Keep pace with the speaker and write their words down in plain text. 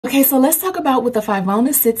Okay, so let's talk about what the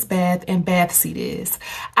Fivona Sitz bath and bath seat is.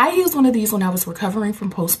 I used one of these when I was recovering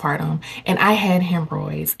from postpartum and I had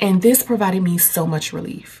hemorrhoids, and this provided me so much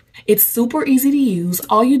relief. It's super easy to use.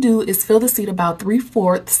 All you do is fill the seat about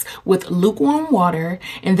 3/4 with lukewarm water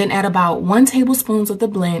and then add about 1 tablespoon of the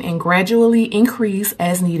blend and gradually increase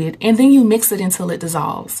as needed, and then you mix it until it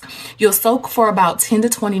dissolves. You'll soak for about 10 to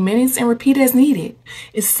 20 minutes and repeat as needed.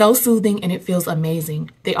 It's so soothing and it feels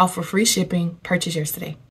amazing. They offer free shipping. Purchase yours today.